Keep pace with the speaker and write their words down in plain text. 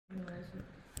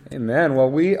Amen. Well,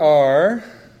 we are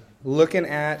looking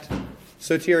at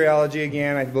soteriology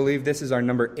again. I believe this is our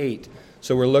number 8.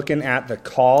 So we're looking at the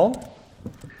call.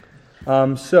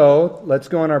 So let's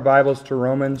go in our Bibles to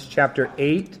Romans chapter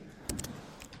 8,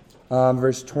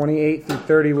 verse 28 through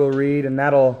 30 we'll read, and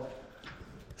that'll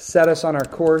set us on our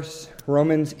course.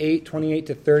 Romans 8, 28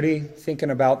 to 30, thinking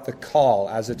about the call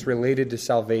as it's related to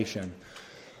salvation.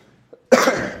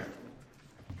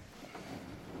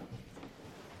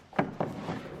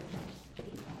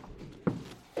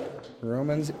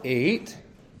 Romans 8.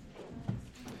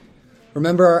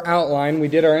 Remember our outline. We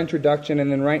did our introduction,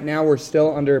 and then right now we're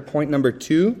still under point number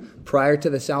 2, prior to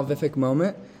the salvific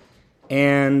moment.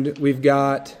 And we've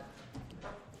got,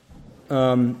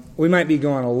 we might be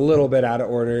going a little bit out of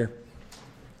order,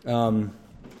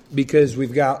 because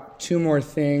we've got 2 more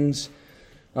things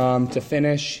to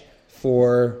finish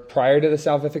for prior to the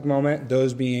salvific moment,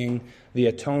 those being the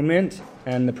atonement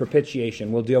and the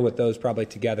propitiation. We'll deal with those probably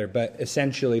together, but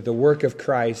essentially the work of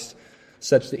Christ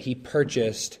such that he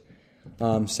purchased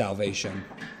salvation.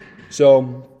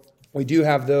 So we do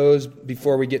have those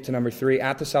before we get to number 3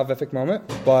 at the salvific moment,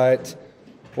 but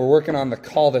we're working on the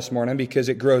call this morning because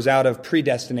it grows out of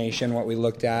predestination, what we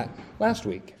looked at last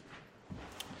week.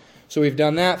 So we've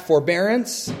done that.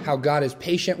 Forbearance, how God is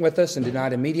patient with us and did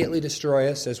not immediately destroy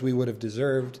us as we would have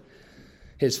deserved.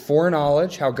 His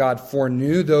foreknowledge, how God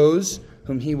foreknew those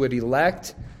whom he would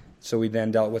elect. So we then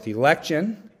dealt with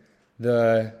election,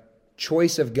 the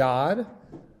choice of God,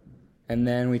 and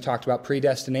then we talked about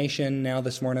predestination. Now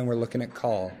this morning we're looking at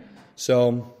call.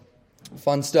 So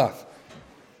fun stuff.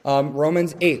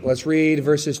 Romans 8, let's read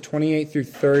verses 28 through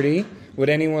 30. Would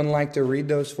anyone like to read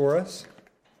those for us?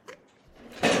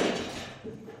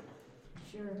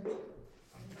 Sure.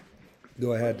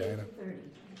 Go ahead, Diana. 30,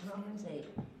 Romans 8.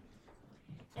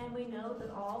 And we know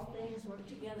that all things work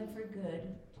together for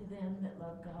good to them that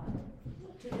love God,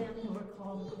 to them who are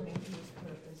called according to his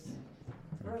purpose.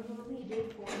 For whom he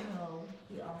did foreknow,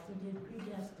 he also did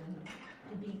predestine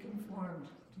to be conformed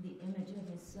to the image of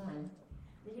his Son,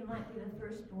 that he might be the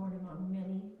firstborn among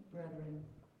many brethren.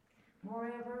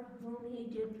 Moreover, whom he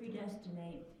did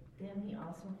predestinate, them he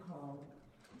also called.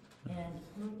 And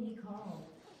whom he called,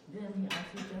 them he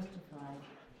also justified.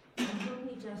 And whom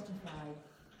he justified,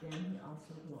 them he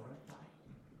also glorified.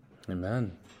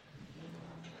 Amen.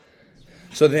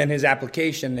 So then his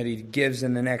application that he gives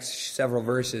in the next several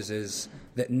verses is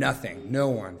that nothing, no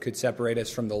one could separate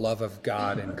us from the love of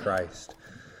God in Christ.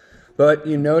 But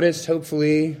you noticed,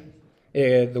 hopefully,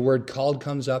 the word called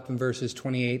comes up in verses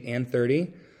 28 and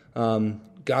 30.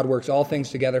 God works all things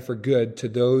together for good to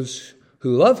those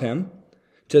who love him,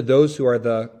 to those who are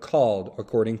the called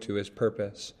according to his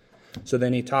purpose. So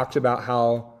then he talks about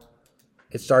how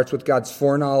it starts with God's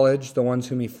foreknowledge, the ones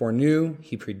whom he foreknew,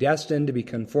 he predestined to be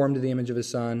conformed to the image of his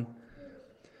Son.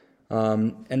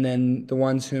 And then the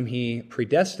ones whom he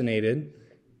predestinated,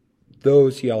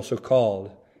 those he also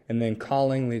called. And then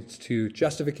calling leads to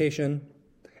justification,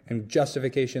 and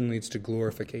justification leads to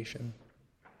glorification.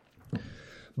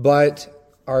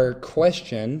 But our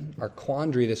question, our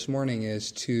quandary this morning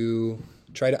is to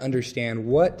try to understand,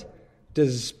 what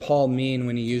does Paul mean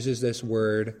when he uses this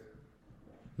word,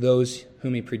 those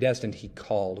whom he predestined, he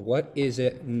called? What is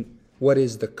it? What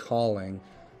is the calling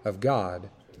of God?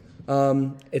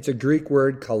 It's a Greek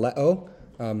word, kaleo.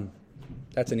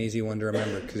 That's an easy one to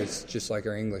remember because it's just like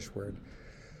our English word.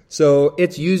 So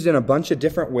it's used in a bunch of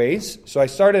different ways. So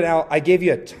I gave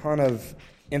you a ton of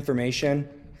information.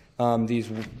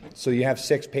 So you have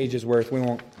 6 pages worth. We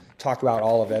won't talk about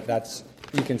all of it.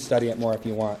 You can study it more if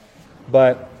you want.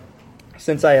 But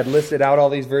since I had listed out all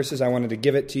these verses, I wanted to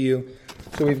give it to you.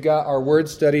 So we've got our word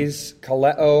studies.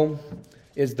 Kaleo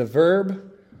is the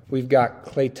verb. We've got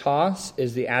kletos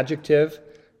is the adjective.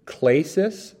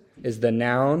 Klesis is the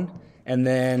noun. And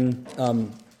then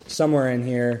somewhere in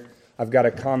here, I've got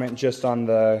a comment just on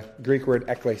the Greek word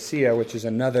ekklesia, which is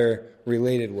another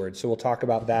related word. So we'll talk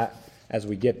about that as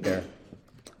we get there.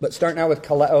 But starting out with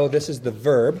kaleo, this is the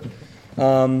verb.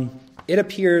 It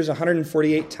appears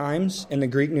 148 times in the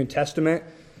Greek New Testament,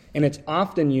 and it's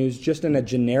often used just in a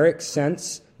generic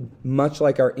sense, much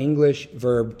like our English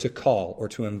verb to call or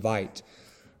to invite.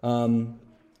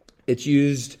 It's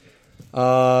used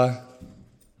often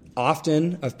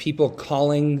of people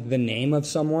calling the name of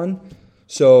someone.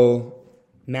 So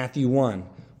Matthew 1,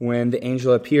 when the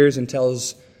angel appears and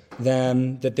tells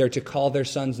them that they're to call their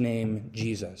son's name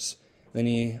Jesus. Then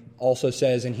he also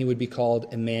says, and he would be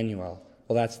called Emmanuel.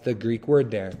 Well, that's the Greek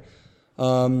word there.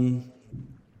 Mark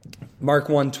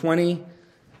 1:20,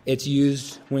 it's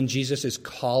used when Jesus is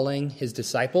calling his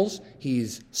disciples.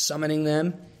 He's summoning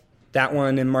them That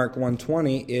one in Mark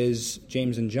 1:20 is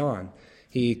James and John.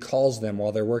 He calls them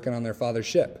while they're working on their father's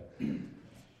ship.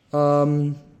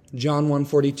 John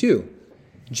 1:42.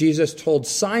 Jesus told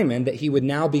Simon that he would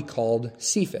now be called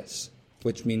Cephas,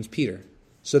 which means Peter.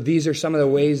 So these are some of the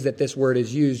ways that this word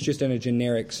is used just in a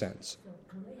generic sense.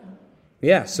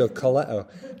 Yeah, so kaleo,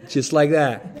 just like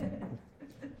that.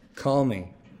 Call me.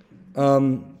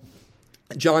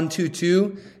 John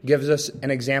 2:2 gives us an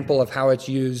example of how it's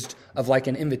used of like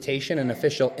an invitation, an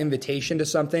official invitation to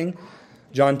something.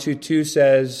 John 2:2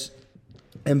 says,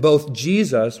 and both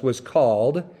Jesus was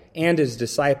called and his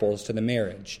disciples to the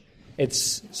marriage.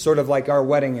 It's sort of like our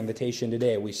wedding invitation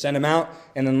today. We send them out,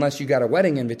 and unless you got a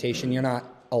wedding invitation, you're not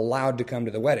allowed to come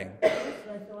to the wedding. So I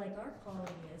feel like our calling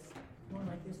is more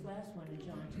like this last one in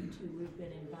John 2:2. We've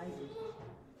been invited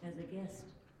as a guest.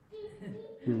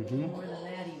 More than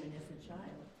that, even as a child.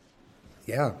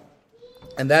 Yeah.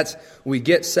 And we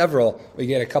get several. We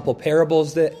get a couple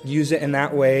parables that use it in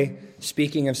that way,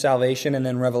 speaking of salvation, and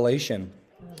then Revelation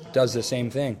does the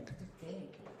same thing.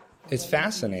 It's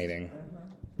fascinating.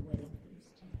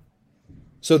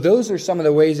 So those are some of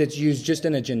the ways it's used just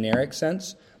in a generic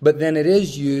sense, but then it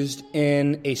is used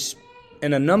in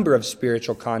a number of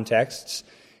spiritual contexts,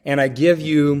 and I give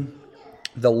you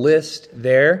the list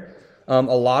there. A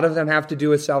lot of them have to do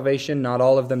with salvation, not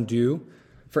all of them do.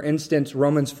 For instance,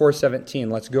 Romans 4:17.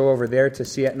 Let's go over there to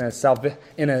see it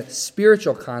in a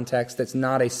spiritual context that's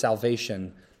not a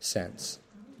salvation sense.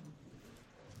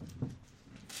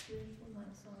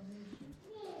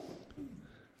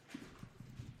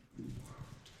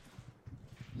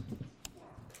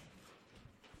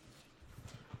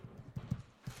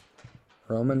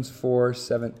 Romans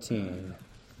 4:17.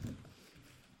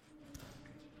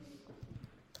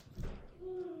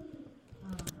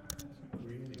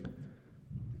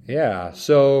 Yeah,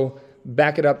 so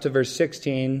back it up to verse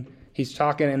 16. He's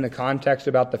talking in the context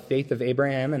about the faith of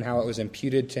Abraham and how it was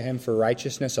imputed to him for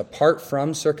righteousness apart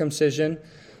from circumcision.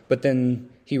 But then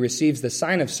he receives the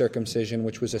sign of circumcision,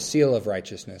 which was a seal of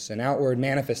righteousness, an outward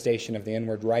manifestation of the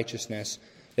inward righteousness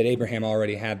that Abraham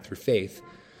already had through faith.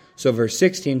 So verse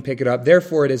 16, pick it up.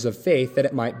 Therefore it is of faith that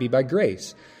it might be by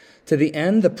grace, to the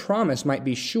end the promise might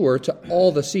be sure to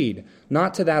all the seed,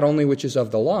 not to that only which is of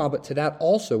the law, but to that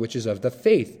also which is of the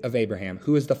faith of Abraham,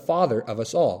 who is the father of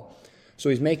us all. So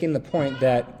he's making the point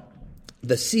that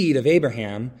the seed of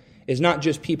Abraham is not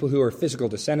just people who are physical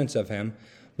descendants of him,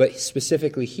 but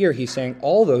specifically here he's saying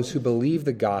all those who believe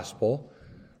the gospel,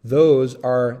 those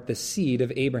are the seed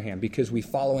of Abraham, because we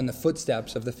follow in the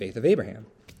footsteps of the faith of Abraham.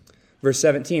 Verse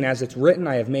 17, as it's written,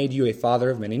 I have made you a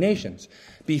father of many nations.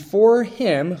 Before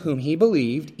him whom he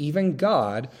believed, even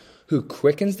God, who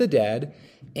quickens the dead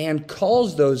and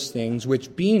calls those things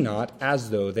which be not as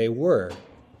though they were.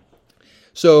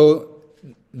 So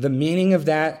the meaning of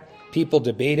that, people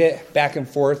debate it back and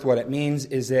forth. What it means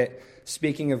is that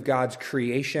speaking of God's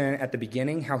creation at the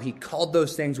beginning, how he called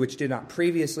those things which did not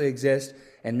previously exist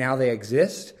and now they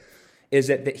exist. Is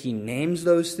it that he names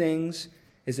those things?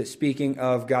 Is it speaking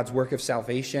of God's work of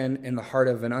salvation in the heart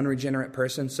of an unregenerate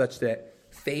person such that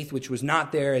faith which was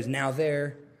not there is now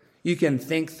there? You can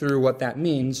think through what that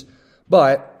means,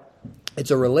 but it's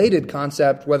a related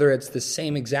concept, whether it's the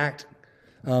same exact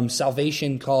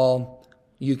salvation call,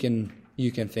 you can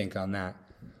think on that.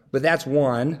 But that's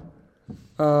one.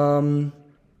 Go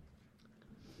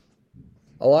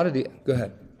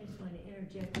ahead. I just want to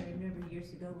interject. I remember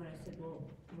years ago when I said, well,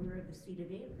 we're of the seed of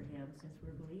Abraham since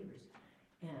we're believers.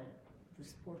 And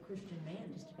this poor Christian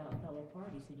man just about fell apart.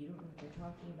 He said, you don't know what they're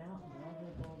talking about, blah,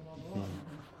 blah, blah, blah, blah.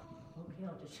 Okay,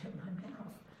 I'll just shut my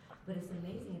mouth. But it's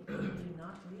amazing if people do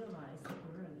not realize that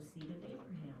we're of the seed of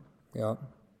Abraham. Yeah.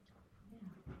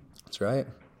 That's right.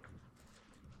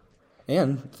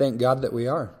 And thank God that we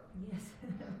are. Yes,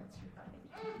 that's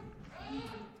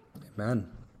right.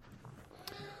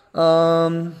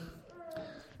 Amen.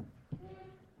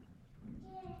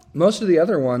 Most of the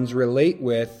other ones relate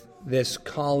with this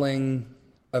calling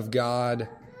of God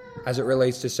as it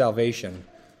relates to salvation.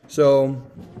 So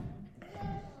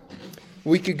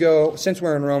we could go, since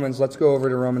we're in Romans, let's go over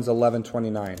to Romans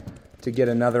 11:29 to get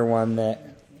another one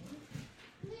that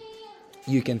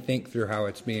you can think through how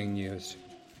it's being used.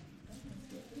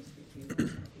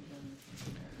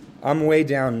 I'm way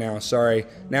down now, sorry.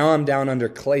 Now I'm down under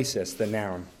klesis, the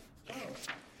noun.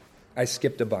 I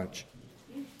skipped a bunch.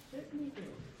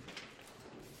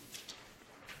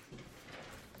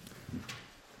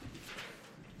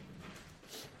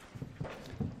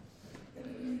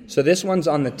 So this one's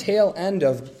on the tail end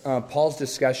of Paul's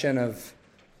discussion of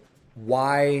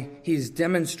why he's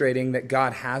demonstrating that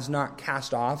God has not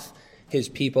cast off his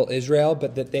people Israel,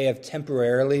 but that they have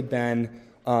temporarily been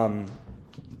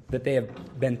that they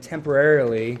have been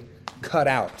temporarily cut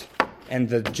out and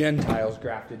the Gentiles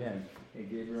grafted in. Hey,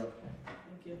 Gabriel.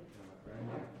 Thank you.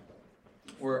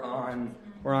 We're on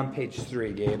page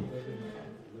 3, Gabe.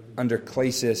 Under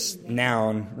Clasis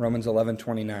noun, Romans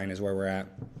 11:29 is where we're at.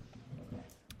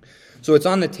 So it's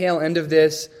on the tail end of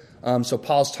this. So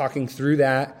Paul's talking through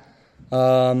that.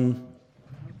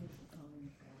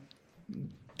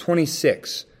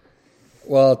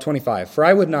 25. For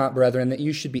I would not, brethren, that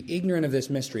you should be ignorant of this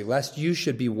mystery, lest you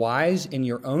should be wise in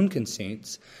your own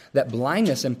conceits, that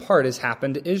blindness in part has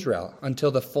happened to Israel,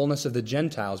 until the fullness of the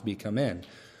Gentiles be come in.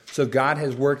 So God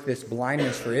has worked this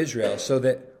blindness for Israel so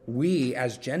that we,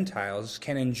 as Gentiles,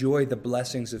 can enjoy the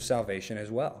blessings of salvation as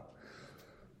well.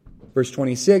 Verse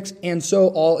 26, and so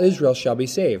all Israel shall be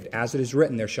saved. As it is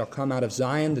written, there shall come out of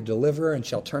Zion the deliverer, and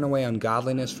shall turn away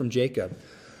ungodliness from Jacob.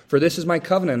 For this is my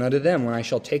covenant unto them, when I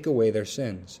shall take away their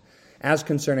sins. As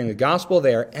concerning the gospel,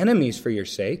 they are enemies for your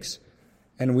sakes.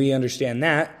 And we understand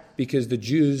that because the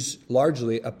Jews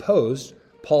largely opposed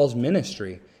Paul's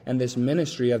ministry and this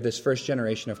ministry of this first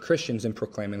generation of Christians in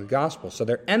proclaiming the gospel. So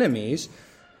they're enemies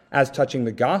as touching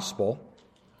the gospel,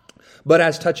 but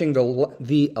as touching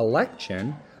the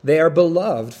election, they are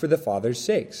beloved for the Father's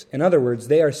sakes. In other words,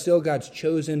 they are still God's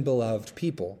chosen, beloved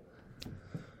people.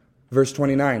 Verse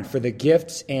 29, for the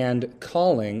gifts and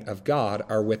calling of God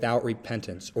are without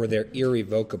repentance, or they're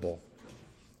irrevocable.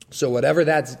 So whatever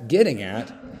that's getting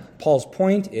at, Paul's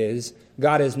point is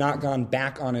God has not gone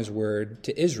back on his word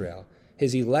to Israel.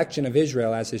 His election of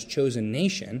Israel as his chosen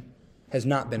nation has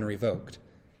not been revoked.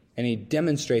 And he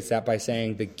demonstrates that by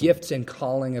saying the gifts and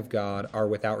calling of God are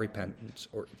without repentance,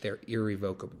 or they're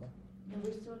irrevocable. And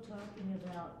we're still talking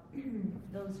about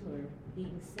those who are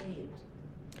being saved.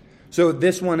 So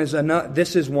this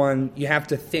is one you have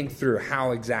to think through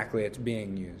how exactly it's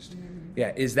being used. Mm-hmm.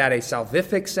 Yeah, is that a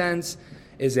salvific sense?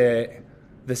 Is it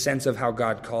the sense of how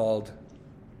God called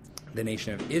the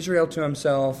nation of Israel to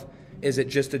himself? Is it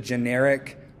just a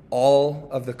generic all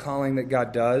of the calling that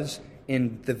God does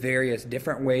in the various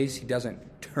different ways? He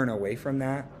doesn't turn away from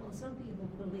that. Well, some people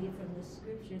believe from the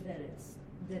scripture that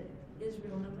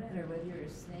Israel, no matter whether you're a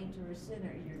saint or a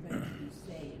sinner, you're going to be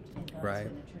saved, and God's right.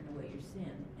 going to turn away your sin.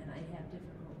 And I have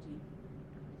difficulty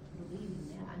believing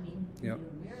that. I mean, you yep. do a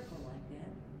miracle like that,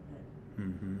 but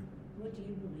what do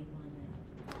you believe on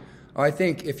that? I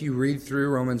think if you read through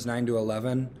Romans 9 to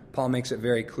 11, Paul makes it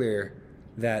very clear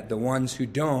that the ones who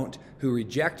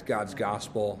reject God's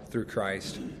gospel through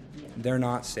Christ, they're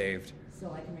not saved.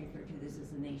 So I can refer to this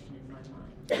as a nation in my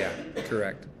mind. Yeah,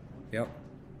 correct. Yep.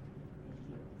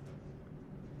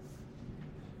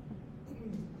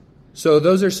 So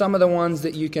those are some of the ones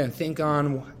that you can think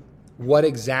on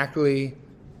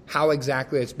how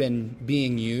exactly it's been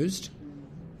being used.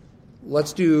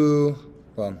 Let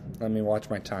me watch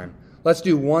my time. Let's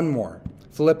do one more.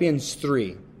 Philippians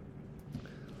 3,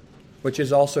 which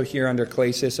is also here under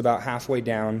Clasis, about halfway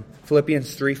down.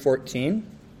 Philippians 3:14.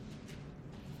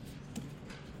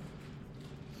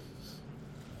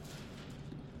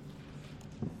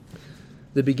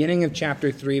 The beginning of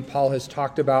chapter 3, Paul has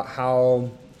talked about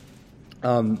how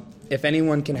if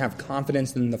anyone can have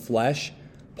confidence in the flesh,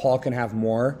 Paul can have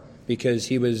more, because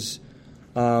he was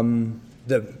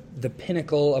the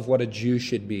pinnacle of what a Jew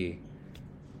should be.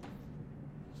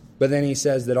 But then he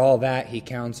says that all that he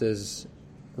counts as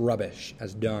rubbish,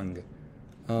 as dung,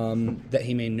 that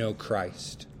he may know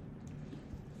Christ.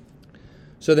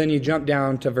 So then you jump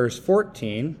down to verse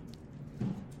 14.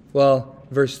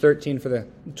 Verse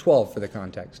 12 for the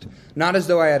context. Not as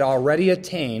though I had already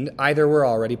attained, either were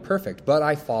already perfect, but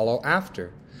I follow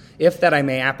after, if that I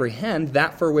may apprehend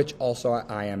that for which also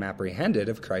I am apprehended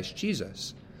of Christ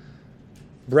Jesus.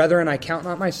 Brethren, I count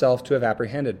not myself to have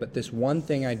apprehended, but this one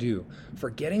thing I do,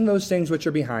 forgetting those things which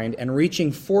are behind, and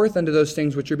reaching forth unto those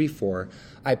things which are before,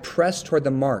 I press toward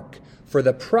the mark for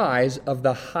the prize of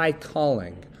the high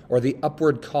calling, or the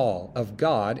upward call of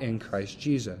God in Christ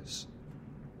Jesus.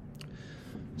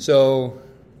 So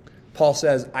Paul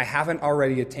says, I haven't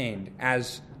already attained.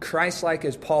 As Christ-like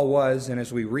as Paul was, and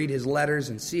as we read his letters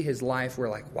and see his life, we're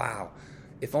like, wow,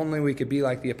 if only we could be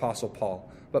like the Apostle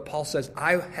Paul. But Paul says,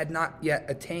 I had not yet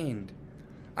attained.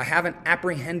 I haven't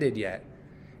apprehended yet.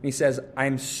 And he says,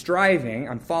 I'm striving,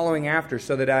 I'm following after,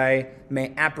 so that I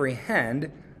may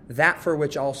apprehend that for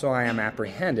which also I am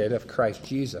apprehended of Christ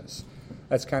Jesus.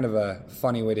 That's kind of a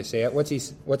funny way to say it.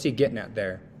 What's he getting at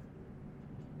there?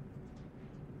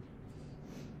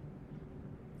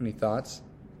 Any thoughts?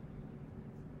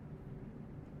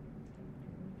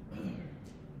 I'm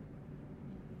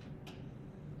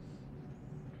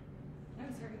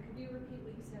sorry, could you repeat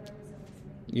what you said? I wasn't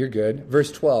listening. You're good.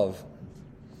 Verse 12.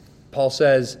 Paul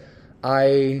says,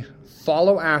 I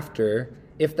follow after,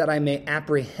 if that I may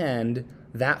apprehend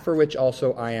that for which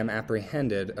also I am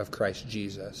apprehended of Christ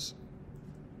Jesus.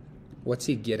 What's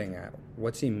he getting at?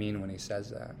 What's he mean when he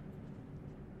says that?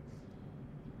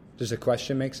 Does the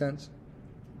question make sense?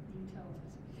 You tell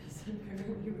us, because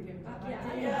apparently you were getting back.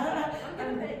 Yeah. I'm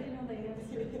gonna let you know the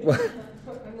answer. What?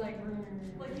 I'm like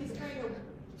he's trying to,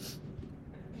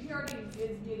 he already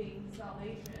is getting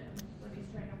salvation, but he's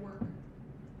trying to work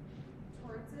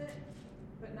towards it,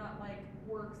 but not like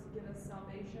works give us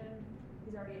salvation.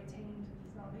 He's already attained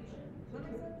salvation. Does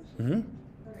that make sense?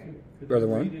 Mm-hmm. Okay. Could Brother I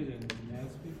Warren? read it in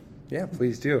NASB? Yeah,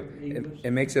 please do. English?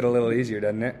 It makes it a little easier,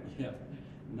 doesn't it? Yeah.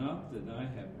 Not that I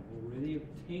have already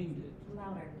obtained it.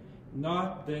 Louder.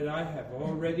 Not that I have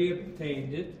already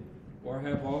obtained it or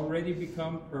have already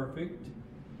become perfect,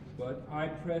 but I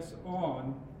press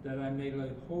on that I may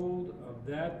lay hold of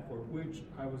that for which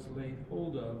I was laid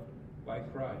hold of by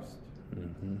Christ.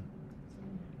 Mm-hmm.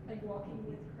 Like walking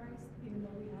with Christ, even though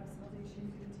we have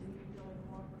salvation, continue to go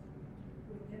and walk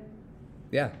with him.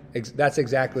 Yeah, that's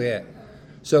exactly it.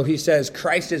 So he says,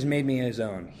 Christ has made me his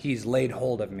own. He's laid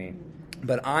hold of me.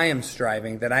 But I am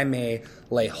striving that I may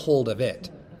lay hold of it.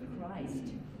 Christ.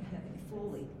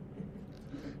 Fully.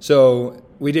 So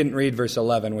we didn't read verse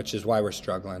 11, which is why we're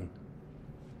struggling.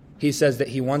 He says that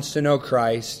he wants to know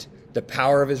Christ, the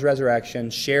power of his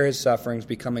resurrection, share his sufferings,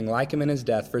 becoming like him in his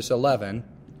death. Verse 11,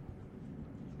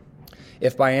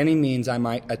 if by any means I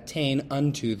might attain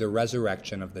unto the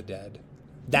resurrection of the dead.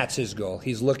 That's his goal.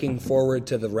 He's looking forward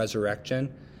to the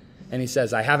resurrection. And he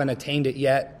says, I haven't attained it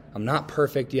yet. I'm not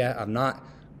perfect yet. I'm not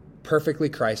perfectly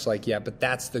Christ-like yet, but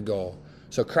that's the goal.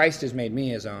 So Christ has made me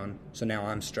his own, so now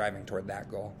I'm striving toward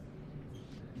that goal.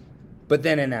 But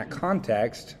then in that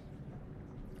context,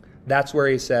 that's where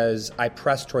he says, I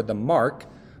press toward the mark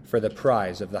for the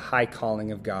prize of the high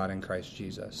calling of God in Christ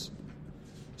Jesus.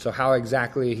 So how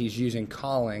exactly he's using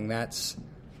calling, that's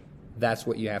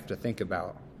what you have to think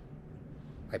about.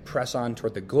 I press on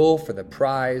toward the goal for the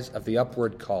prize of the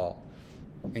upward call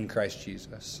in Christ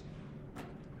Jesus.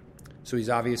 So he's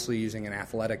obviously using an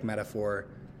athletic metaphor,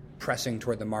 pressing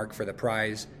toward the mark for the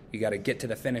prize. You got to get to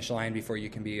the finish line before you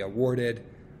can be awarded,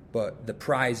 but the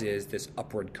prize is this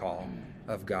upward call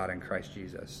of God in Christ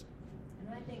Jesus.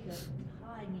 And I think of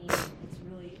high means it's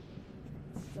really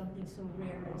something so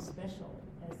rare and special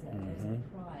as a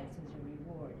prize, as a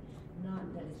reward.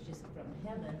 Not that it's just from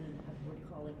heaven and upward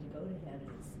calling to go to heaven.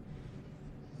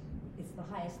 It's the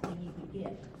highest thing you could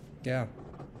get. Yeah.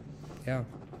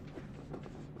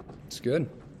 It's good.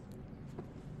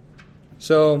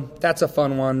 So that's a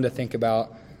fun one to think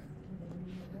about.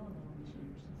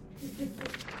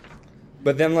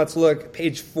 But then let's look,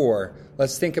 page 4.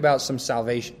 Let's think about some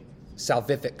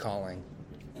salvific calling.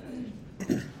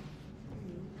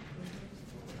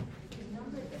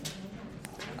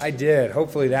 I did.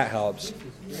 Hopefully that helps.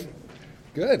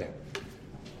 Good.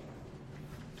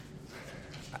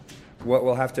 What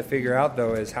we'll have to figure out,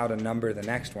 though, is how to number the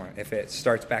next one. If it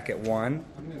starts back at 1,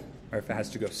 or if it has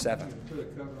to go 7. Put a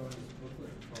cover on his booklet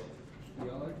called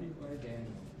Theology by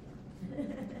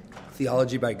Daniel.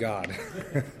 Theology by God.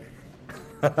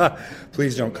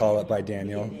 Please don't call it by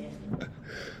Daniel.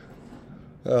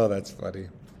 Oh, that's funny. You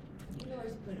can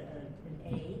always put an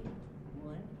A1, A2,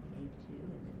 and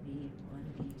a B1,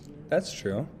 B2. That's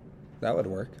true. That would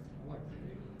work. I like the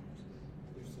name.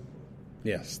 They're simple.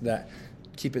 Yes, that.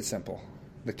 Keep it simple.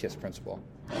 The KISS principle.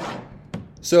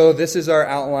 So this is our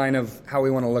outline of how we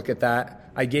want to look at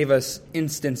that. I gave us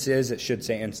instances. It should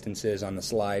say instances on the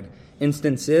slide.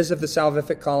 Instances of the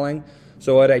salvific calling.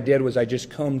 So what I did was I just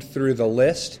combed through the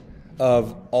list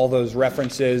of all those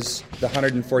references, the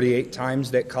 148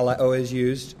 times that kaleo is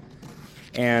used,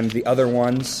 and the other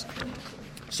ones.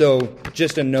 So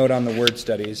just a note on the word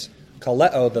studies.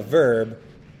 Kaleo, the verb,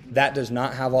 that does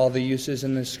not have all the uses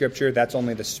in the scripture. That's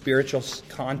only the spiritual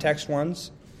context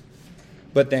ones.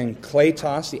 But then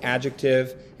kletos, the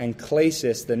adjective, and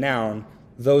klesis, the noun,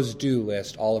 those do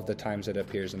list all of the times it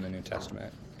appears in the New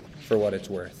Testament, for what it's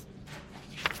worth.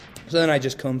 So then I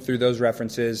just combed through those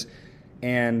references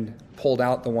and pulled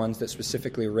out the ones that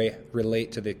specifically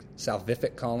relate to the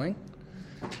salvific calling.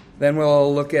 Then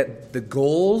we'll look at the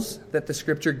goals that the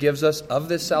scripture gives us of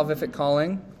this salvific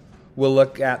calling. We'll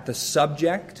look at the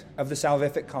subject of the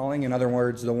salvific calling, in other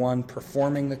words, the one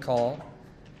performing the call,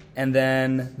 and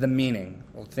then the meaning.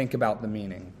 We'll think about the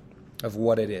meaning of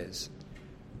what it is.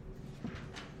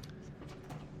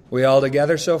 We all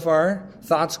together so far?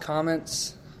 Thoughts,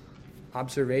 comments,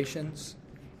 observations?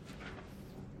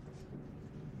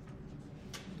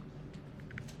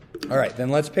 All right, then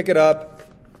let's pick it up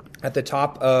at the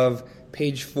top of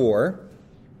page 4.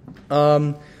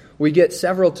 We get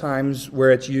several times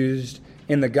where it's used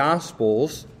in the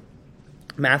Gospels.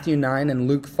 Matthew 9 and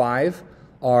Luke 5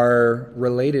 are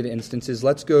related instances.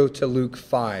 Let's go to Luke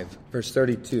 5, verse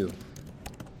 32.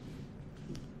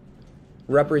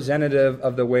 Representative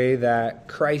of the way that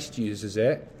Christ uses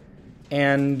it.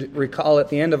 And recall at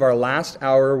the end of our last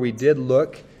hour, we did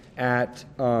look at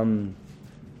Matthew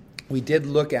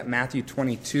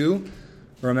 22.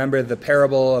 Remember the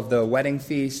parable of the wedding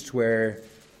feast where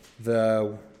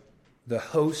the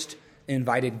host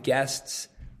invited guests.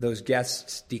 Those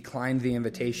guests declined the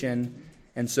invitation,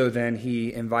 and so then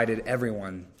he invited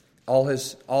everyone. All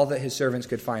that his servants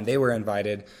could find, they were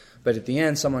invited. But at the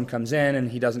end, someone comes in and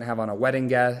he doesn't have on a wedding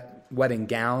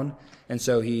gown, and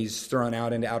so he's thrown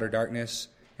out into outer darkness.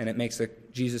 And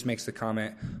Jesus makes the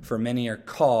comment, "For many are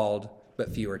called,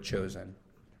 but few are chosen."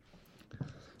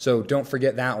 So don't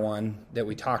forget that one that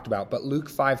we talked about. But Luke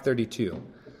 5:32,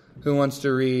 who wants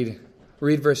to read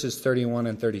verses 31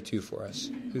 and 32 for us?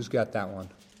 Who's got that one?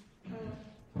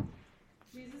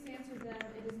 Jesus answered them,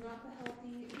 "It is not the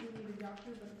healthy who need a doctor,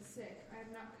 but the sick. I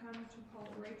have not come to call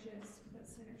the righteous, but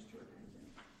sinners to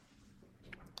repentance."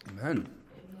 Amen.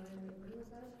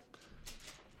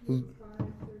 Luke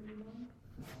 5:31.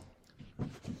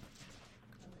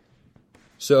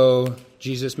 So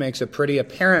Jesus makes a pretty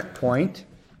apparent point.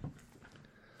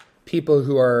 People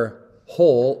who are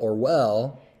whole or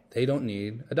well, they don't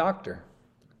need a doctor.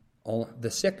 All the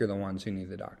sick are the ones who need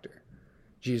the doctor.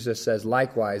 Jesus says,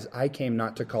 likewise, I came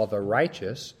not to call the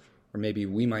righteous, or maybe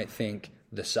we might think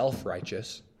the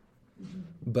self-righteous,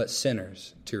 but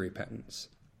sinners to repentance.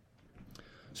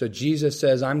 So Jesus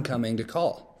says, I'm coming to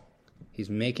call.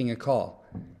 He's making a call.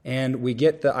 And we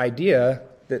get the idea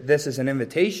that this is an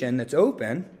invitation that's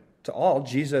open to all.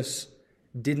 Jesus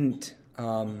didn't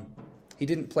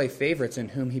play favorites in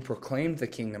whom he proclaimed the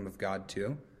kingdom of God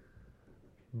to,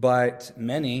 but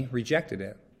many rejected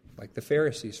it, like the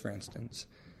Pharisees, for instance.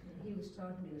 He was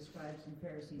talking to the scribes and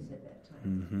Pharisees at that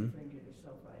time, referring to their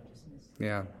self-righteousness.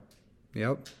 Yeah.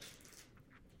 Yep.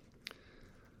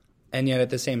 And yet at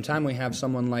the same time, we have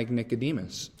someone like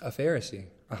Nicodemus, a Pharisee,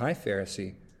 a high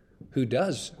Pharisee, who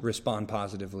does respond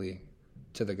positively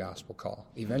to the gospel call,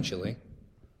 eventually.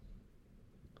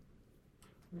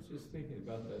 I was just thinking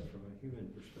about that from a human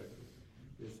perspective,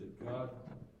 is that God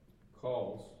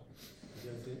calls,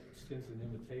 extends an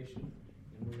invitation,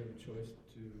 and we have a choice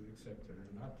to accept it or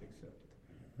not to accept it.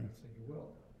 I say,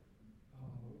 well,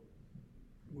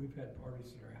 we've had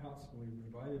parties at our house, and we've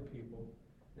invited people,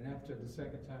 and after the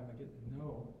second time I get to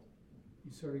know,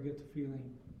 you sort of get the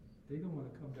feeling they don't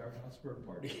want to come to our house for a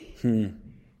party. Or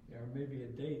maybe a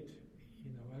date.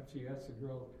 After you ask the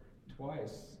girl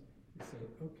twice, you say,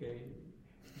 okay,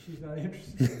 she's not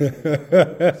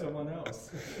interested. Someone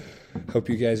else. Hope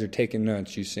you guys are taking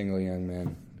notes, you single young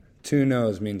men. 2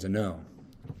 no's means a no.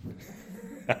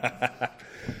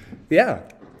 Yeah,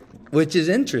 which is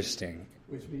interesting.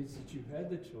 Which means that you've had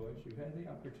the choice, you've had the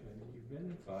opportunity, you've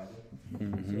been invited.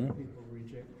 Some people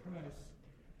reject Christ.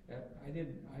 I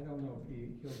don't know if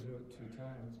he'll do it 2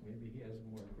 times. Maybe he has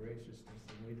more graciousness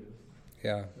than we do.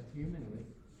 Yeah. But humanly,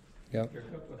 Yep. after a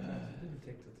couple of times, it didn't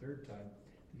take the 3rd time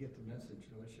to get the message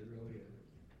unless you're really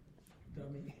a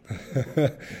dummy.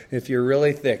 If you're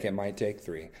really thick, it might take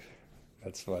 3.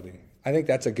 That's funny. I think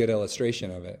that's a good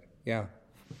illustration of it. Yeah.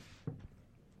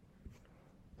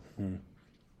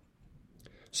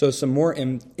 So some more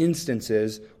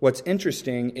instances. What's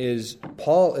interesting is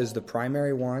Paul is the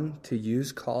primary one to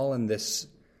use call in this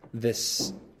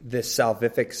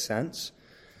salvific sense,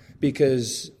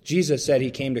 because Jesus said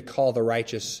he came to call the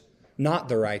righteous, not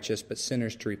the righteous, but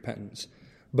sinners to repentance.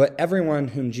 But everyone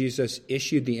whom Jesus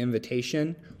issued the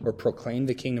invitation or proclaimed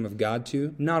the kingdom of God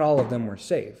to, not all of them were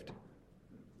saved.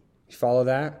 You follow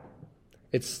that?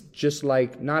 It's just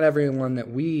like not everyone that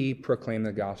we proclaim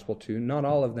the gospel to, not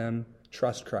all of them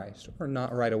trust Christ, or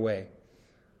not right away.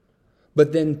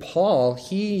 But then Paul,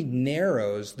 he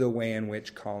narrows the way in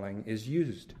which calling is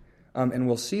used. And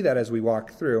we'll see that as we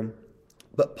walk through.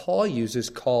 But Paul uses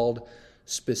called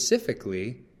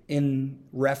specifically in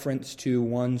reference to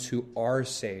ones who are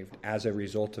saved as a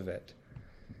result of it.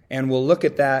 And we'll look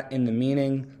at that in the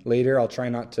meaning later. I'll try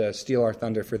not to steal our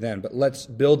thunder for then, but let's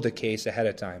build the case ahead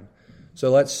of time.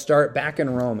 So let's start back in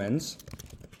Romans.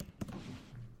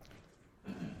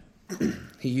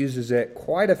 He uses it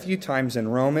quite a few times in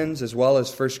Romans as well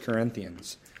as 1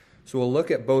 Corinthians. So we'll look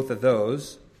at both of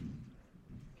those.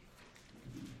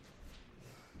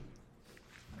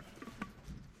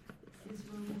 Is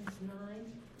Romans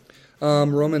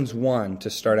 9? Romans 1 to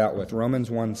start out with. Romans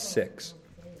 1:6.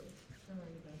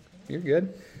 You're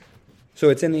good. So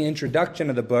it's in the introduction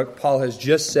of the book. Paul has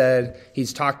just said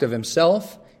he's talked of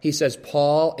himself He says,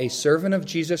 Paul, a servant of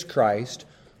Jesus Christ,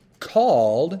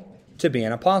 called to be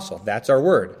an apostle. That's our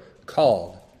word,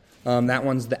 called. That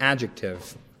one's the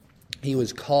adjective. He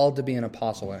was called to be an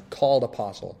apostle, a called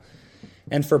apostle.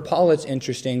 And for Paul, it's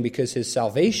interesting because his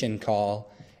salvation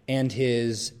call and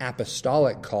his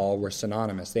apostolic call were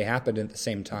synonymous. They happened at the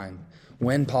same time.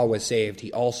 When Paul was saved,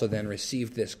 he also then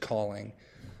received this calling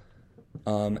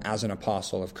as an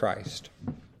apostle of Christ.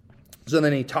 So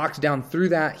then he talks down through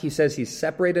that. He says he's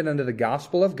separated under the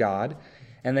gospel of God,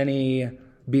 and then he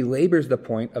belabors the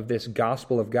point of this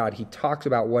gospel of God. He talks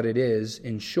about what it is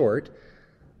in short,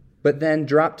 but then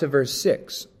drop to verse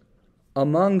 6.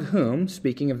 Among whom,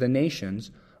 speaking of the nations,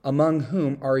 among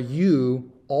whom are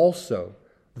you also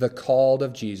the called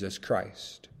of Jesus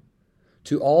Christ?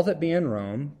 To all that be in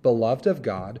Rome, beloved of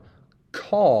God,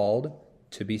 called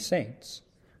to be saints.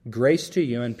 Grace to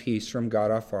you and peace from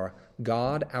God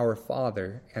our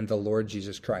Father and the Lord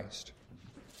Jesus Christ.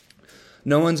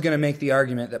 No one's going to make the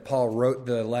argument that Paul wrote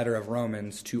the letter of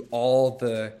Romans to all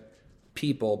the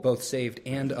people, both saved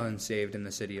and unsaved, in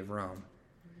the city of Rome.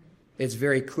 It's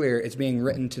very clear it's being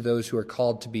written to those who are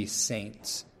called to be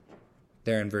saints,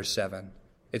 there in verse 7.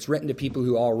 It's written to people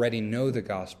who already know the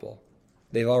gospel.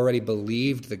 They've already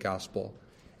believed the gospel.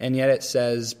 And yet it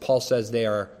says, Paul says they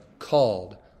are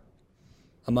called.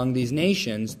 Among these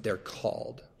nations, they're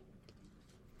called.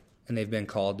 And they've been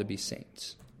called to be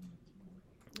saints.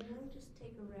 May I just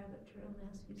take a rabbit trail and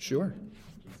ask you Sure. something,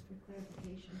 just for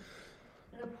clarification?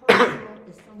 An apostle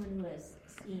is someone who has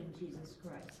seen Jesus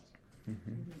Christ.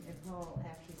 Mm-hmm. And Paul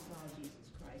actually saw Jesus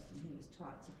Christ, and he was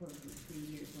taught supposedly 3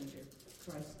 years under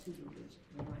Christ's tutelage.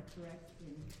 Am I correct?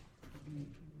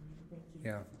 Thank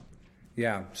you.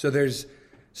 Yeah. So there's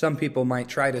some people might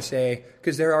try to say,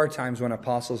 because there are times when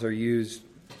apostles are used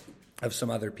of some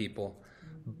other people,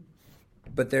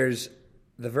 but there's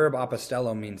the verb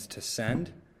apostello means to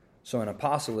send. So an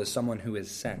apostle is someone who is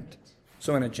sent.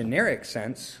 So in a generic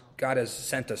sense, God has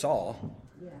sent us all.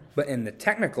 Yeah. But in the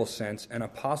technical sense, an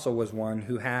apostle was one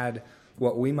who had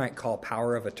what we might call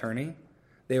power of attorney.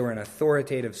 They were an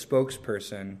authoritative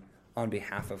spokesperson on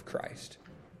behalf of Christ.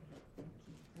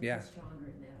 Yeah. Stronger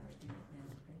in that argument now.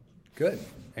 Thank you. Good.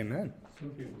 Amen. Some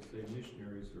people say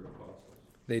missionaries are apostles.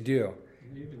 They do.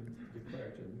 And they even declare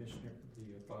to the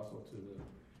apostle to the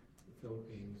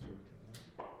Philippines or to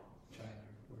China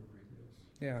or whatever it is.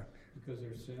 Yeah. Because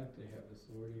they're sent, they have the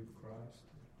authority of Christ.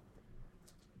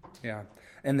 Yeah.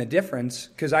 And the difference,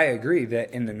 because I agree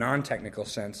that in the non-technical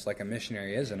sense, like a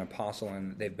missionary is an apostle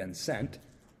and they've been sent,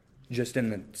 just in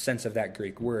the sense of that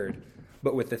Greek word.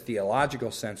 But with the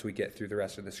theological sense we get through the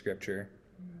rest of the Scripture,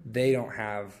 they don't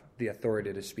have the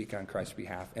authority to speak on Christ's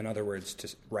behalf. In other words,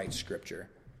 to write Scripture.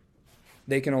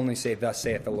 They can only say, "Thus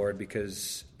saith the Lord,"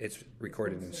 because it's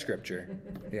recorded in Scripture.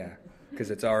 Yeah, because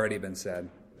it's already been said.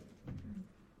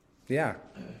 Yeah.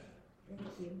 Thank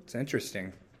you. It's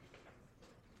interesting.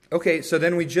 Okay, so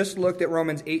then we just looked at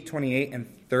Romans 8:28 and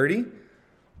 30,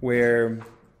 where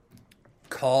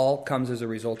call comes as a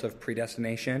result of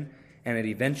predestination, and it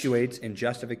eventuates in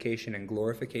justification and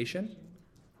glorification.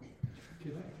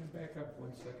 Can I back up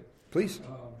 1 second? Please.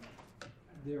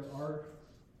 There are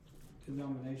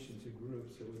denominations and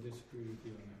groups that would disagree with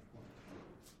you on that point.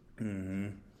 Mm-hmm.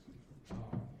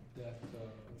 That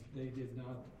they did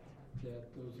not,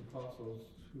 that those apostles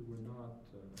who were not,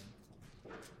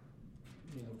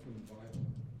 from the Bible,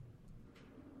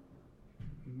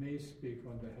 may speak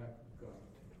on behalf of God.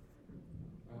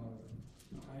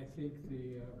 I think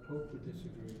the Pope would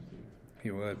disagree with you.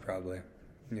 He would, probably.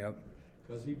 Yep.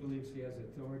 Because he believes he has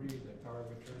authority, the power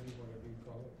of attorney, whatever you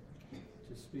call it,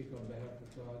 to speak on behalf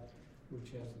of God,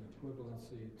 which has an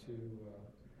equivalency to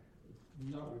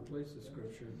not replace the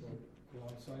Scripture, but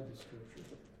alongside the Scripture.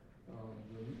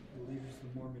 The leaders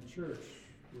of the Mormon Church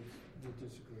would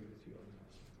disagree with you on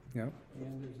this. Yep.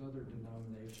 And there's other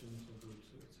denominations and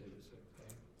groups that would say the same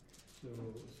thing. So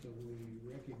we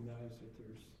recognize that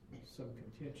there's some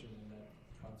contention in that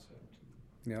concept.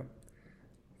 Yep.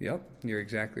 Yep. You're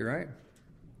exactly right.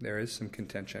 There is some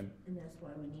contention. And that's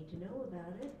why we need to know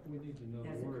about it We need to know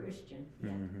as the a word. Christian.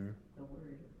 Mm-hmm. The word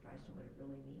of Christ and what it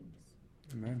really means.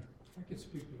 Amen. I can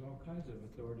speak with all kinds of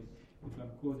authority if I'm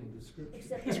quoting the Scripture.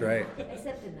 Except That's in right.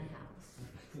 Except in the house.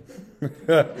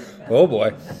 Oh,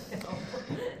 boy.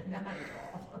 Not at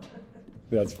all.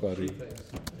 That's funny.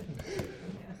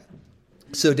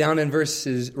 So down in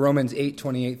verses Romans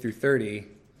 8:28 through 30,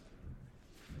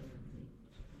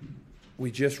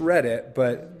 we just read it,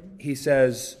 but he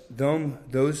says,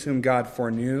 those whom God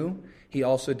foreknew, he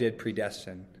also did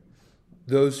predestine.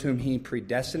 Those whom he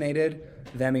predestinated,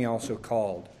 them he also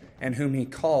called. And whom he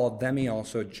called, them he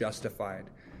also justified.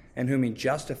 and whom he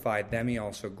justified, them he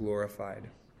also glorified.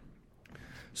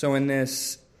 So in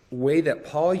this way that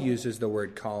Paul uses the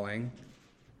word calling,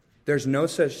 there's no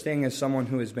such thing as someone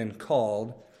who has been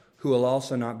called who will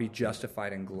also not be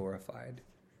justified and glorified.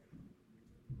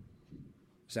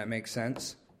 Does that make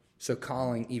sense? So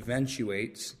calling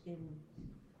eventuates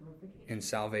in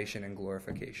salvation and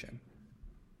glorification.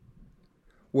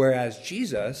 Whereas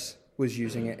Jesus was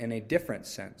using it in a different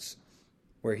sense,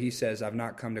 where he says, I've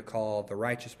not come to call the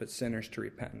righteous but sinners to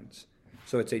repentance.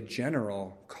 So it's a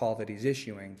general call that he's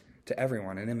issuing to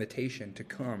everyone, an invitation to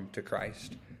come to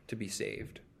Christ, to be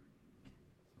saved.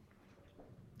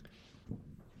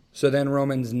 So then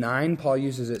Romans 9, Paul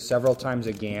uses it several times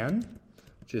again.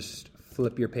 Just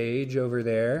flip your page over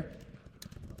there.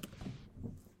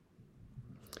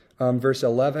 Verse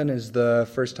 11 is the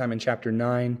first time in chapter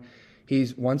 9.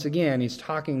 He's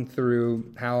talking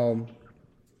through how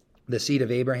the seed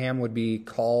of Abraham would be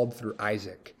called through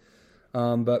Isaac.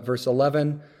 But verse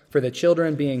 11, for the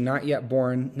children being not yet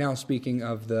born, now speaking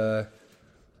of the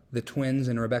twins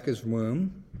in Rebekah's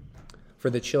womb, for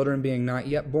the children being not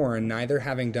yet born, neither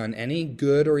having done any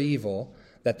good or evil,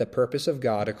 that the purpose of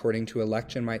God according to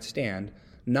election might stand,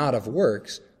 not of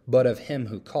works, but of him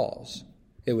who calls.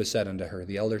 It was said unto her,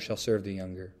 the elder shall serve the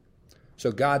younger.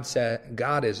 So God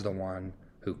is the one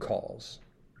who calls.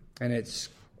 And it's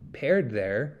paired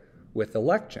there with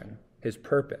election, his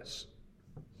purpose.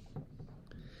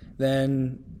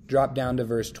 Then drop down to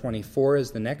verse 24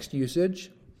 is the next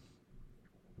usage.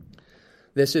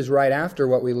 This is right after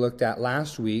what we looked at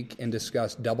last week and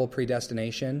discussed double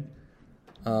predestination.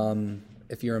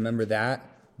 If you remember that,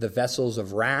 the vessels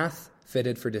of wrath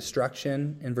fitted for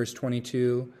destruction in verse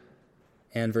 22,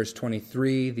 and verse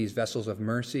 23, these vessels of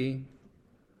mercy.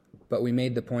 But we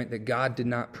made the point that God did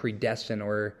not predestine,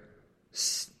 or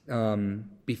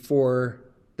before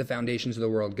the foundations of the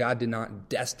world, God did not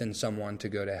destine someone to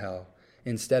go to hell.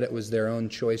 Instead, it was their own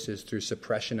choices through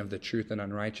suppression of the truth and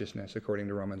unrighteousness, according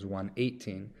to Romans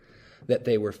 1:18, that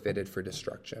they were fitted for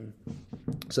destruction.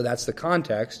 So that's the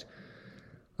context.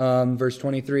 Verse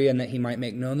 23, and that he might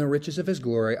make known the riches of his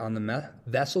glory on the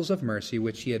vessels of mercy,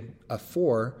 which he had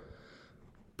afore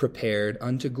prepared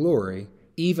unto glory,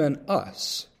 even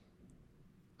us,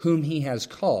 whom he has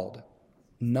called,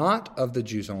 not of the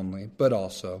Jews only, but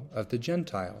also of the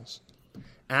Gentiles.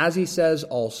 As he says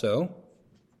also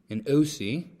in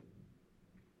Osee,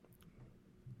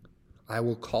 I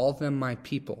will call them my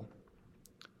people,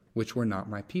 which were not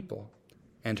my people,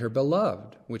 and her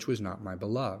beloved, which was not my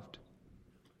beloved.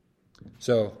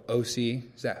 So Osee,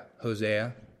 is that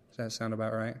Hosea? Does that sound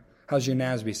about right? How's your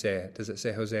NASB say it? Does it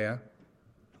say Hosea?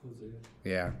 Hosea.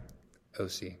 Yeah,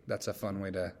 Osee. That's a fun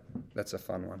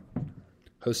one.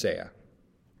 Hosea.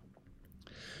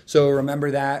 So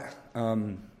remember that.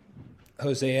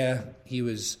 Hosea,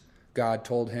 God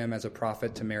told him as a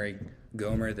prophet to marry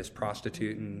Gomer, this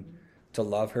prostitute, and to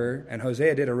love her. And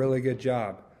Hosea did a really good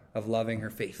job of loving her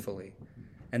faithfully.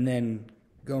 And then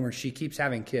Gomer, she keeps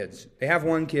having kids. They have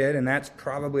one kid, and that's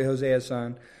probably Hosea's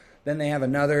son. Then they have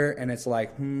another, and it's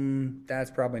like, that's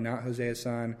probably not Hosea's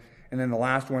son. And then the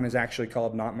last one is actually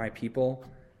called Not My People.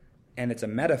 And it's a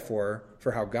metaphor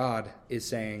for how God is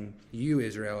saying, you,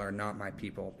 Israel, are not my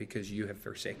people because you have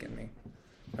forsaken me.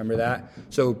 Remember that?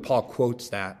 So Paul quotes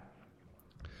that.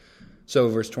 So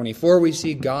verse 24, we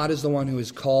see God is the one who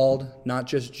is called not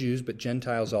just Jews, but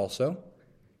Gentiles also.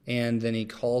 And then he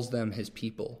calls them his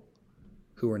people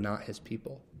who are not his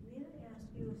people. May I ask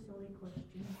you a silly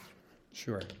question?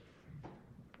 Sure.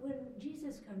 When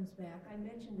Jesus comes back, I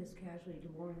mentioned this casually to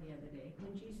Warren the other day.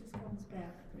 When Jesus comes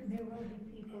back, there will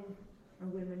be people or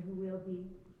women who will be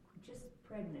just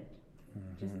pregnant,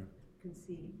 just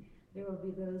conceived. There will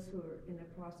be those who are in the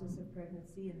process of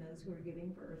pregnancy and those who are giving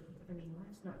birth. I mean,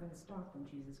 life's not going to stop when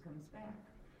Jesus comes back.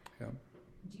 Yeah.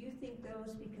 Do you think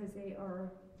those, because they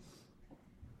are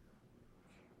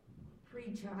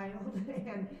pre-child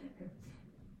and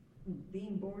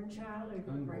being born child,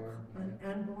 or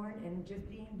unborn and just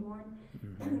being born,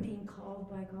 being called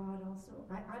by God also?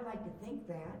 I like to think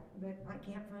that, but I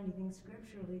can't find anything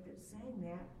scripturally that's saying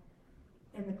that.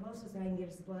 And the closest I can get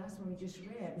is the last one we just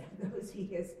read, those he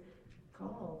has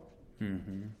called.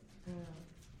 Mm-hmm.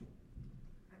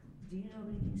 Do you know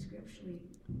anything scripturally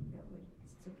that would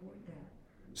support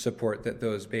that? Support that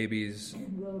those babies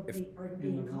are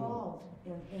being called,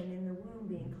 and in the womb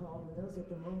being called, and those at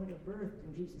the moment of birth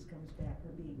when Jesus comes back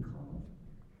are being called.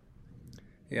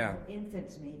 Yeah.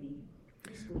 Infants maybe.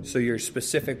 So you're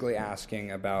specifically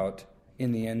asking about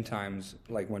in the end times,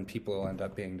 like when people will end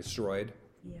up being destroyed?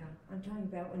 Yeah, I'm talking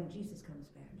about when Jesus comes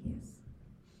back, yes.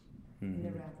 And the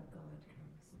wrath of God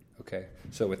comes. Okay,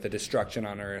 so with the destruction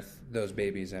on earth, those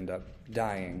babies end up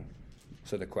dying.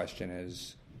 So the question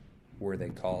is, were they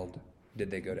called?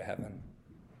 Did they go to heaven?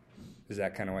 Is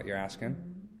that kind of what you're asking?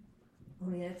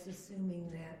 Only that's assuming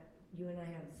that you and I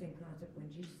have the same concept when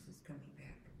Jesus is coming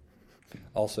back.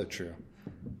 Also true.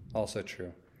 Also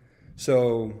true.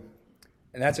 So,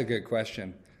 and that's a good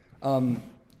question.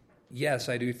 Yes,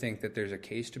 I do think that there's a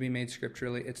case to be made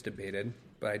scripturally. It's debated,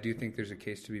 but I do think there's a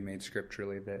case to be made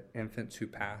scripturally that infants who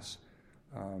pass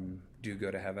do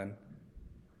go to heaven.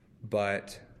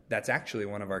 But that's actually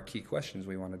one of our key questions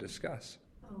we want to discuss.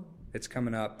 Oh, It's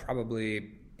coming up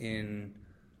probably in...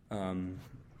 sorry.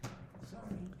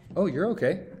 Oh, you're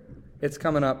okay. It's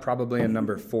coming up probably in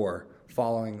number 4,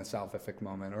 following the salvific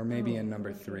moment, or maybe in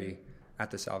number 3 at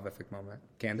the salvific moment.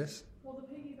 Candace? Well, to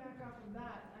piggyback off of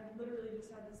that, I literally just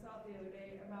had this thought the other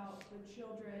day about the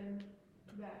children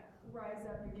that rise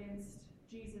up against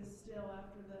Jesus still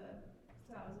after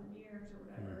the 1,000 years or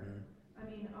whatever. I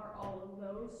mean, are all of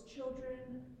those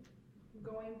children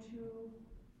going to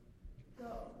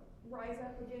go rise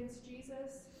up against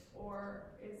Jesus, or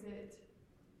is it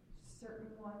certain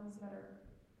ones that are?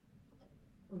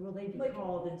 Or will they be Like,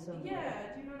 called in some way?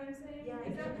 Yeah, do you know what I'm saying? Yeah, I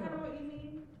Is that do kind of know. what you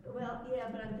mean? Well, yeah,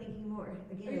 but I'm thinking more.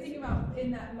 Again, Are you thinking about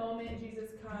in that moment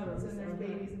Jesus comes and there's Uh-huh.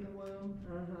 babies in the womb?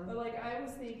 But like I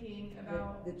was thinking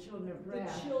about the children of the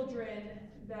wrath. children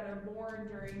that are born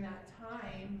during that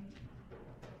time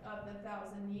of the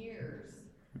 1,000 years.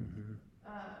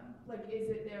 Like, is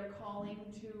it their calling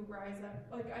to rise up?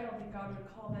 Like, I don't think God would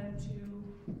call them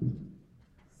to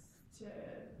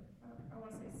I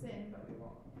want to say sin, but we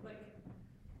won't. Like,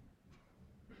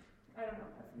 I don't know.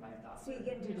 That's my thoughts. So you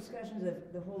get into discussions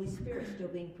of the Holy Spirit still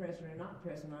being present or not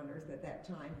present on earth at that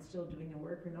time, still doing the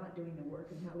work or not doing the work,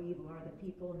 and how evil are the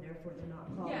people, and therefore they're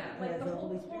not called Yeah, like because the the whole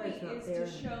Holy point Spirit's not is there.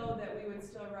 to show that we would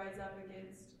still rise up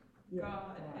against Yeah,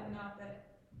 God, right. and not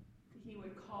that He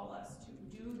would call us to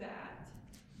do that,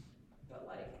 but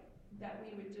like that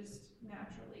we would just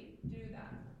naturally do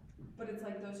that. But it's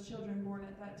like those children born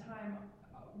at that time,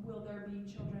 will there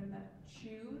be children that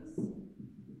choose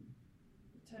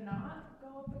to not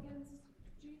go up against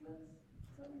Jesus?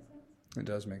 Does that make sense? It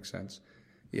does make sense.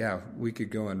 Yeah, we could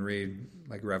go and read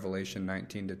like Revelation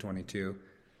 19 to 22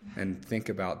 and think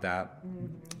about that.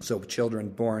 So children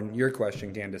born, your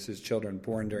question, Candace, is children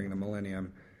born during the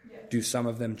millennium. Yes. Do some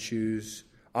of them choose?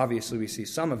 Obviously, we see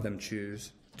some of them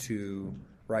choose to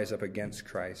rise up against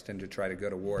Christ and to try to go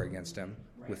to war against him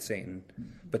with Satan.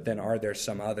 But then are there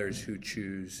some others who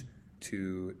choose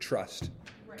to trust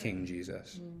King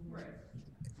Jesus? Right.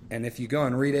 And if you go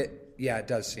and read it, yeah, it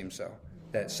does seem so,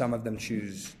 that some of them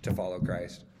choose to follow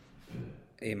Christ.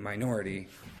 A minority,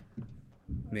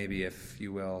 maybe if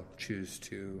you will, choose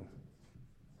to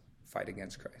fight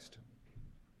against Christ.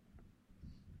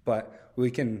 But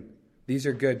these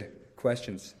are good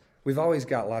questions. We've always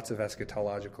got lots of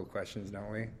eschatological questions,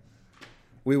 don't we?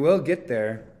 We will get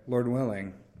there, Lord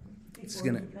willing. Before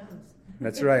he comes.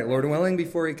 That's right, Lord willing,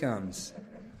 before he comes.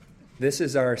 This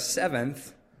is our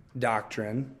 7th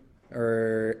doctrine,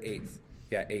 or 8th.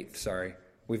 Yeah, 8th, sorry.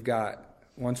 We've got,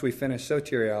 once we finish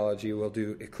soteriology, we'll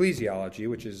do ecclesiology,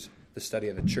 which is the study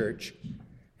of the church,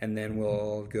 and then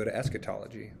we'll go to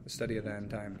eschatology, the study of the end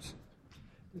times.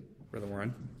 Brother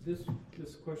Warren? This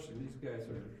question these guys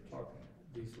are talking,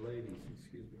 these ladies,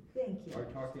 excuse me, Thank you. are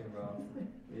talking about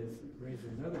is raises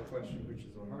another question, which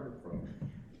is a harder problem,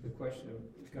 the question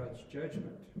of God's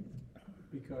judgment.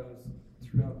 Because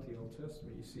throughout the Old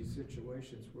Testament, you see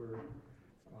situations where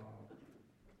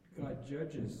God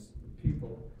judges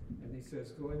people, and he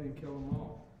says, go in and kill them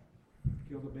all.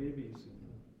 Kill the babies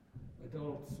and the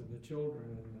adults and the children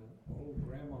and the old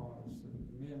grandmas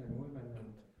and men and women.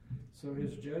 And so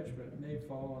his judgment may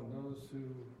fall on those who,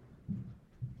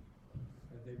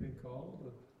 have they been called?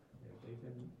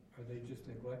 Are they just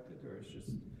neglected, or is just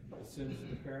the sins of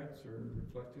the parents are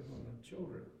reflected on the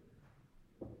children?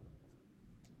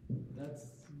 That's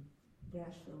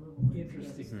Dash the little one.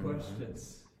 interesting Mhm.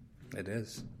 questions It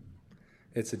is.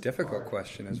 It's a difficult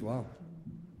question as well.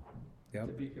 Yep.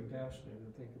 to be compassionate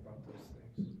and think about those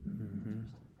things.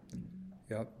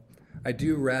 Yep. I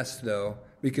do rest, though,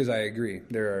 because I agree.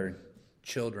 There are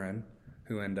children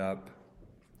who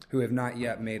have not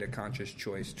yet made a conscious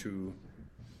choice to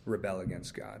rebel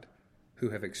against God, who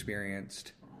have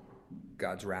experienced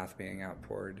God's wrath being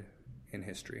outpoured in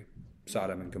history.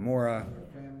 Sodom and Gomorrah,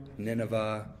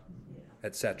 Nineveh,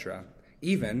 etc.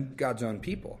 Even God's own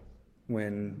people.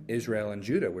 When Israel and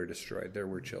Judah were destroyed, there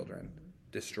were children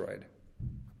destroyed.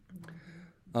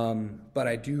 But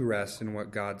I do rest in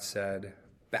what God said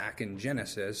back in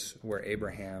Genesis, where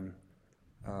Abraham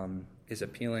is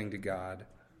appealing to God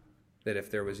that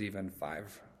if there was even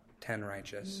 10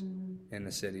 righteous in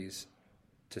the cities,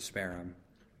 to spare them.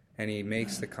 And he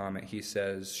makes the comment, he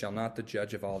says, shall not the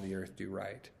judge of all the earth do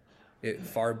right?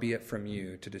 Far be it from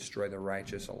you to destroy the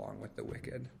righteous along with the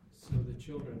wicked. So the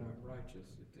children aren't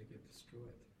righteous if they get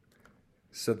destroyed.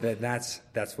 So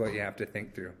that's what you have to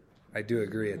think through. I do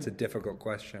agree, it's a difficult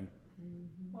question.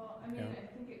 Well, I mean, Yeah. I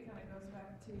think it kind of goes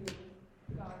back to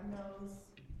God knows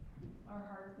our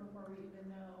heart before we even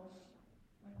know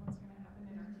like what's going to happen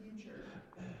in our future.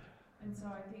 And so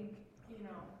I think,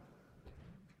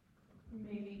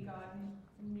 maybe God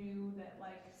knew that,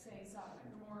 like, say Sodom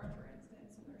and Gomorrah, for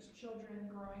instance, and there's children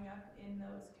growing up in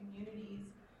those communities,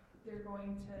 they're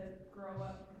going to grow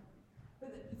up.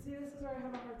 But see, this is where I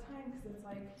have a hard time, because it's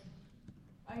like,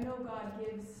 I know God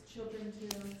gives children to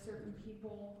certain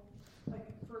people, like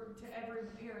to every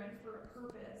parent for a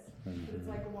purpose. But it's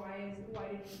like, why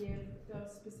did he give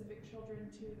those specific children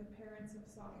to the parents of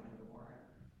Sodom and Gomorrah?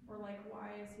 Or like, why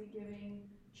is he giving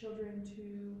children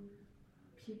to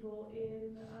people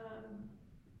in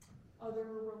other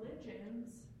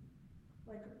religions?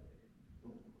 Like,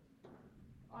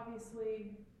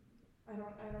 obviously, I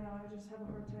don't know. I just have a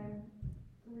hard time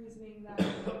reasoning that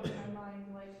out in my mind.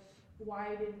 Like,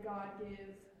 why did God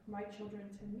give my children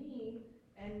to me,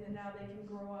 and now they can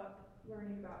grow up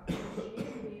learning about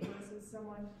Christianity versus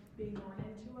someone being born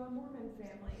into a Mormon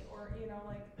family? Or,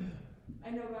 like, I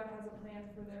know God has a plan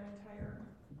for their entire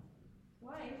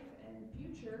life and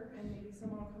future, and maybe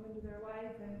someone will come into their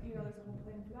life, and, there's a whole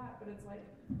plan for that, but it's like,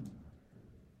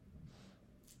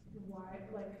 why,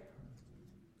 like,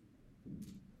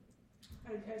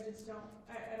 I just don't,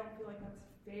 I don't feel like that's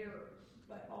fair,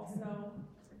 but also,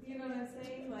 you know what I'm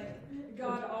saying? Like,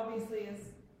 God obviously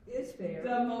is fair.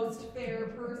 the most fair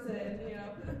person,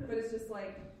 but it's just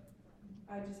like,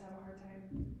 I just have a hard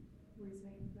time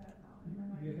reasoning that out in my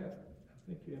mind. I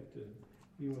think you have to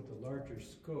deal with the larger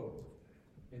scope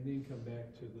and then come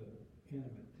back to the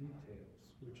intimate details,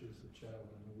 which is the child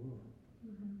in the womb.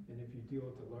 And if you deal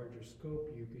with the larger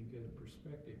scope, you can get a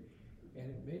perspective. And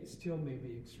it may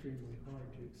be extremely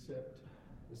hard to accept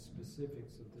the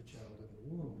specifics of the child in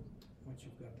the womb once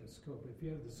you've got the scope. If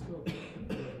you have the scope,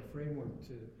 you have a framework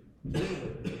to deal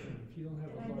with it. And if you don't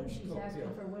have And a I large think she's scope,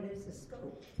 asking for what is the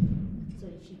scope, so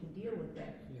that she can deal with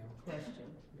that question.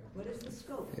 What is the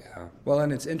scope? Yeah. Well,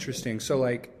 and it's interesting. So,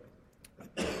 like,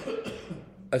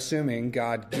 assuming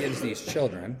God gives these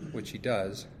children, which he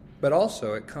does, but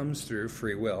also it comes through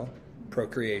free will,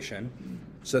 procreation.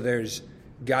 So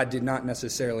God did not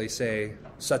necessarily say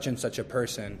such and such a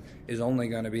person is only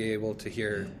going to be able to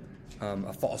hear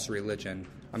a false religion.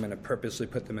 I'm going to purposely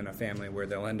put them in a family where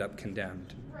they'll end up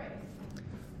condemned. Right.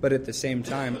 But at the same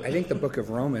time, I think the book of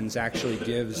Romans actually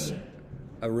gives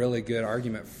a really good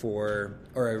argument for,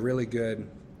 or a really good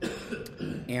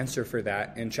answer for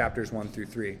that in chapters 1 through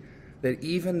 3. That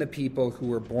even the people who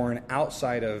were born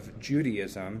outside of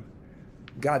Judaism,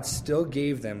 God still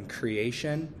gave them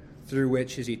creation through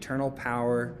which his eternal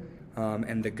power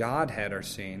and the Godhead are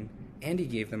seen, and he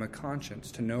gave them a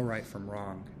conscience to know right from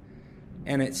wrong.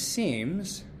 And it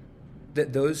seems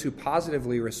that those who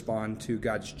positively respond to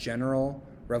God's general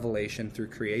revelation through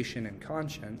creation and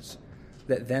conscience,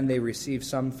 that then they receive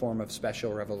some form of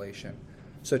special revelation.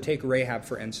 So take Rahab,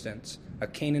 for instance, a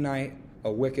Canaanite,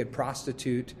 a wicked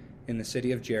prostitute in the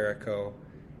city of Jericho,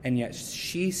 and yet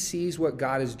she sees what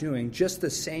God is doing just the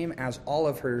same as all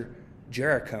of her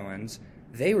Jerichoans.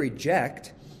 They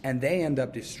reject, and they end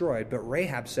up destroyed. But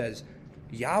Rahab says,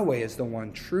 Yahweh is the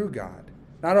one true God.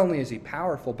 Not only is he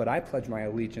powerful, but I pledge my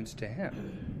allegiance to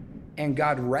him. And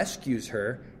God rescues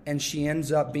her, and she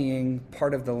ends up being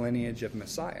part of the lineage of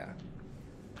Messiah.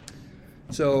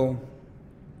 So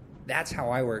that's how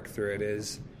I work through it,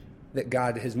 is that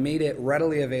God has made it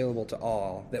readily available to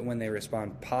all, that when they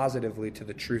respond positively to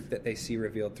the truth that they see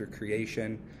revealed through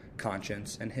creation,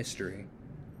 conscience, and history,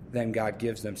 then God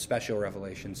gives them special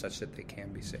revelation such that they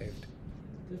can be saved.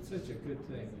 That's such a good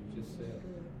thing you just said.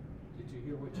 Did you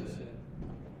hear what you said?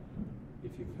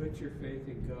 If you put your faith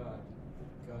in God,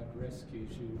 God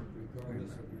rescues you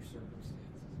regardless of your circumstances.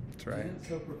 That's right. Isn't that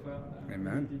so profound?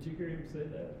 Amen. Did you hear him say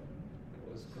that?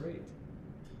 It was great.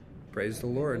 Praise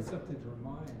the Lord. That's something to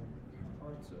remind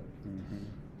our hearts of.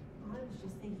 Mm-hmm. I was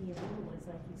just thinking of little ones,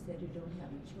 like you said, who don't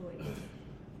have a choice,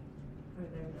 or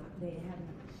they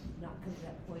haven't not come to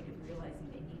that point of realizing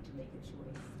they need to make a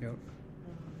choice. Yep.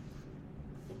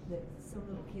 That some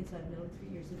little kids I've known 3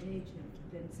 years of age have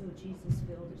been so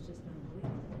Jesus-filled, it's just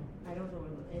unbelievable. I don't know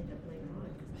where they'll end up later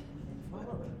on because I haven't been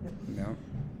following them. No.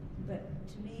 But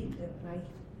to me, that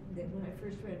when I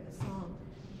first read the song,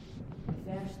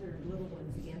 bash their little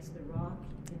ones against the rock,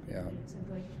 and Yeah. I'm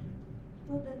going,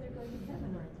 Well, then they're going to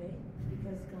heaven, aren't they?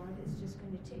 Because God is just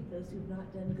going to take those who've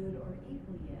not done good or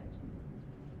evil yet.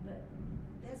 But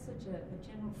that's such a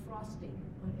general frosting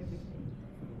on everything.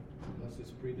 Unless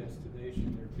it's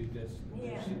predestination or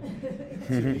Yeah.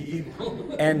 predestination to be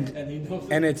evil. And he knows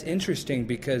and it. it's interesting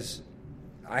because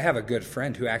I have a good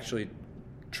friend who actually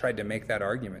tried to make that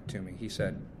argument to me. He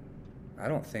said, I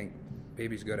don't think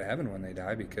babies go to heaven when they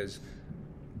die because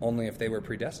only if they were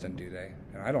predestined do they.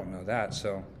 And I don't know that.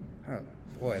 So,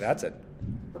 boy,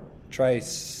 try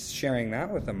sharing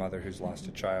that with a mother who's lost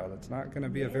a child. It's not going to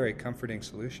be a very comforting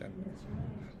solution. That's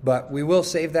right. But we will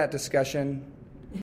save that discussion